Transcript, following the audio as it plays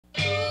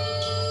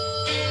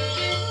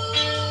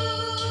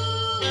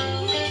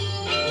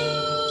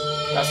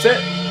That's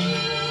it.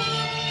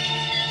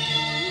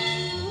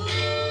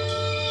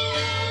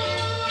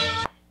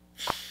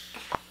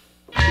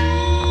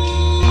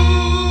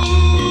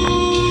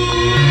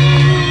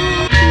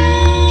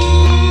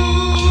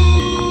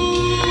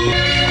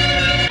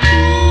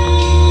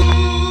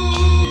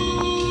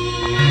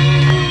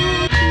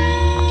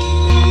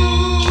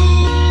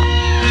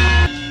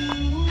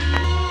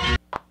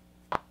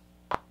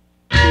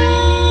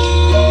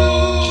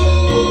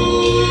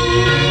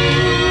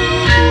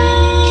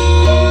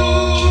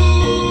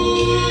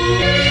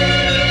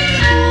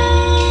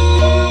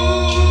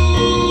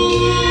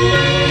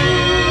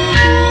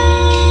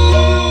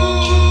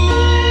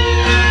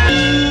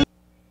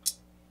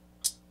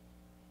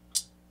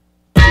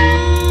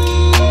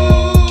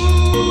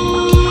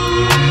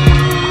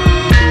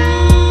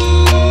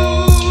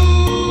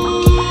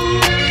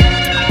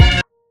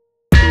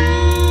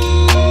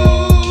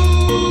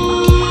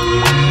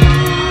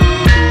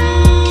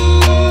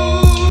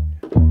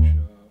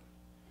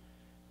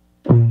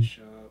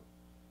 Sharp,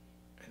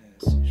 and then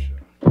C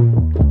sharp.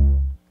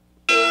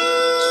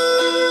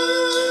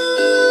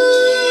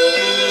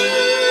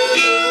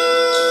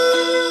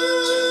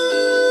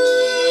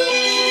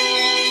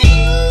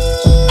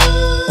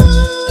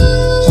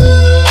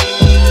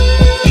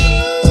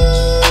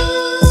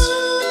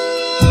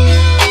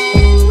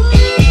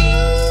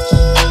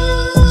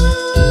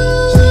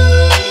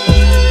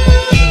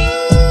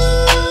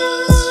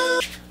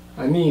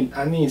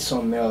 I need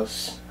something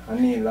else. I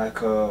need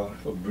like a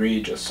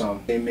bridge or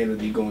something. A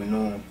melody going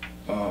on.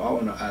 I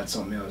wanna add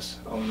something else.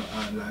 I wanna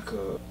add like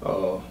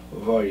a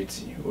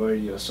variety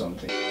or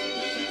something.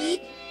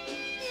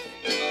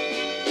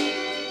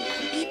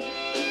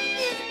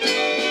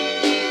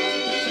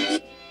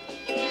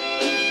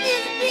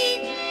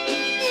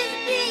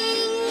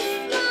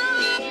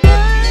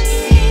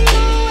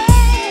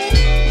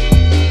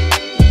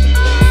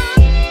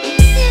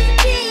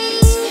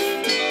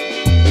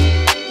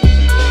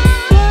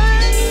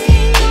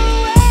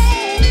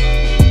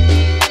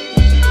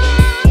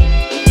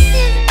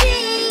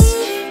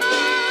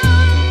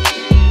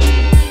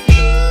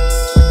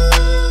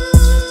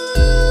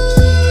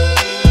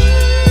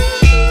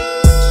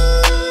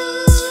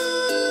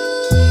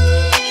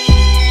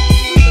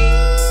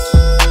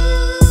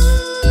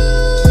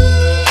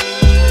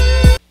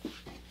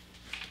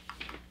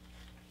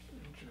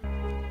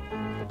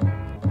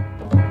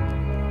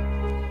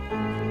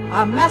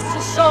 A master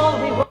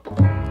soul,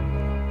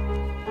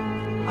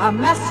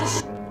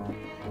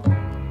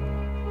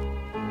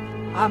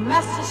 a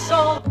master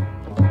soul.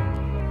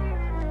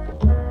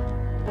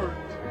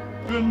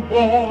 Been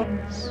born,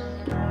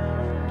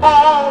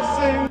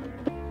 passing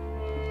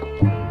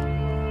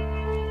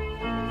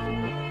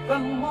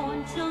From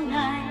morn till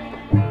night,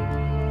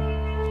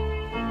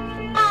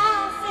 I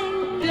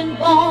sing been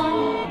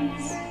born.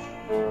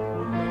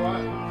 You know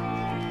what?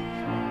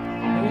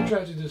 Let me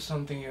try to do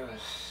something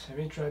else. Let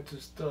me try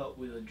to start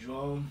with a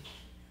drum.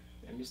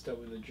 Let me start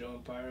with a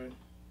drum pattern,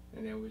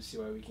 and then we'll see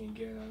what we can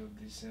get out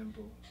of this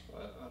sample,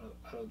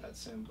 out of that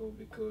sample,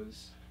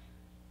 because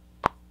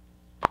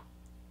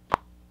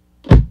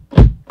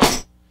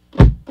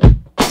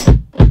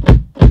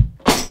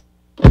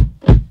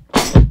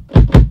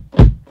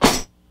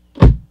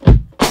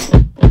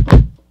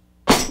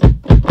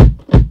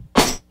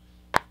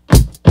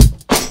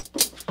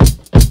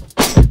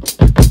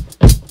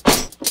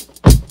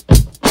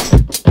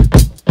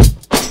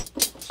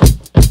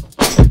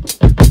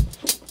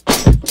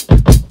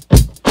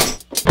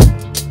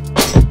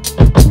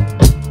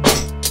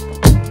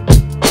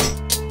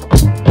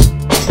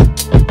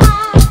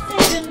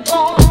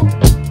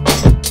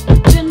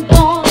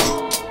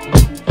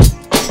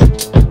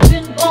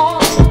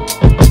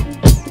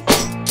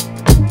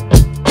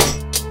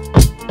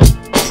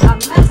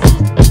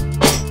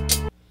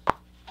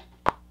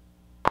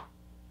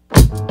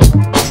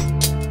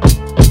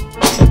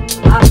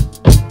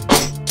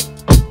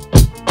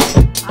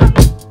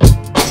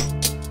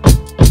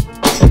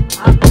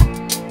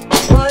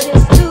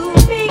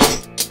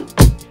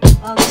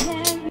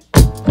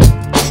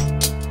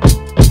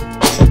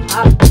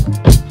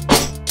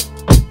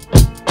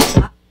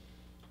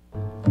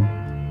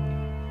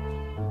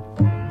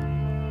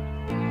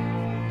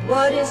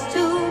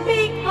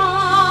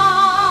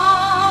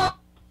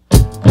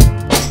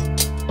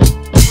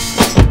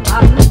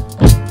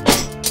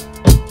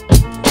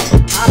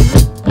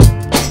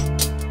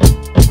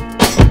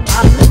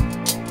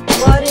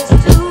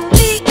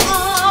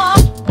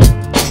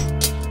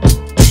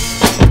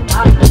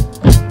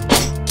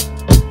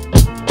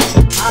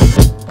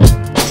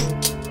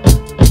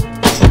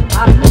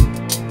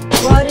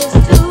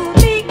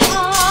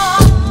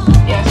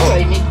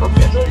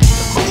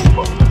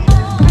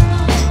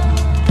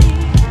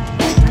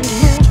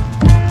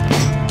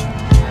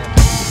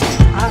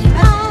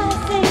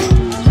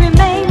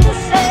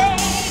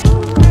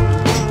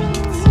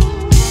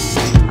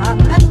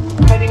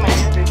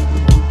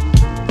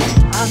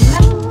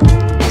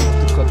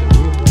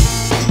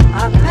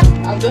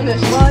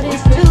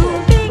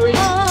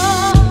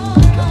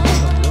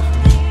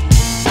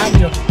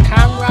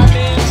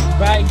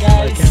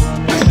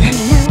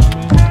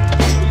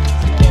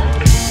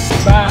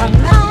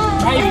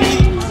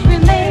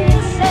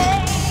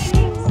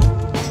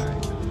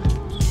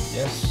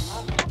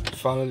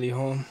finally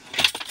home.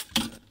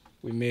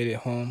 We made it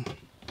home.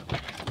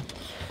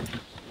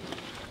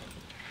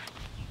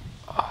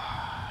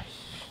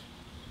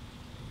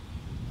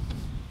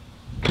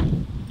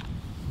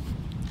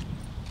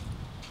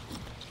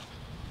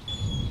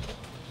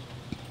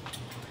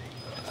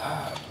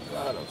 A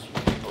lot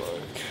of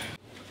work.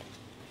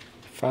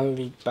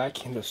 Finally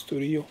back in the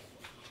studio.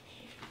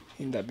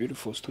 In that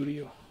beautiful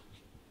studio.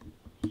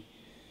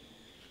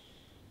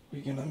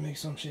 We're gonna make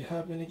some shit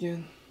happen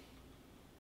again.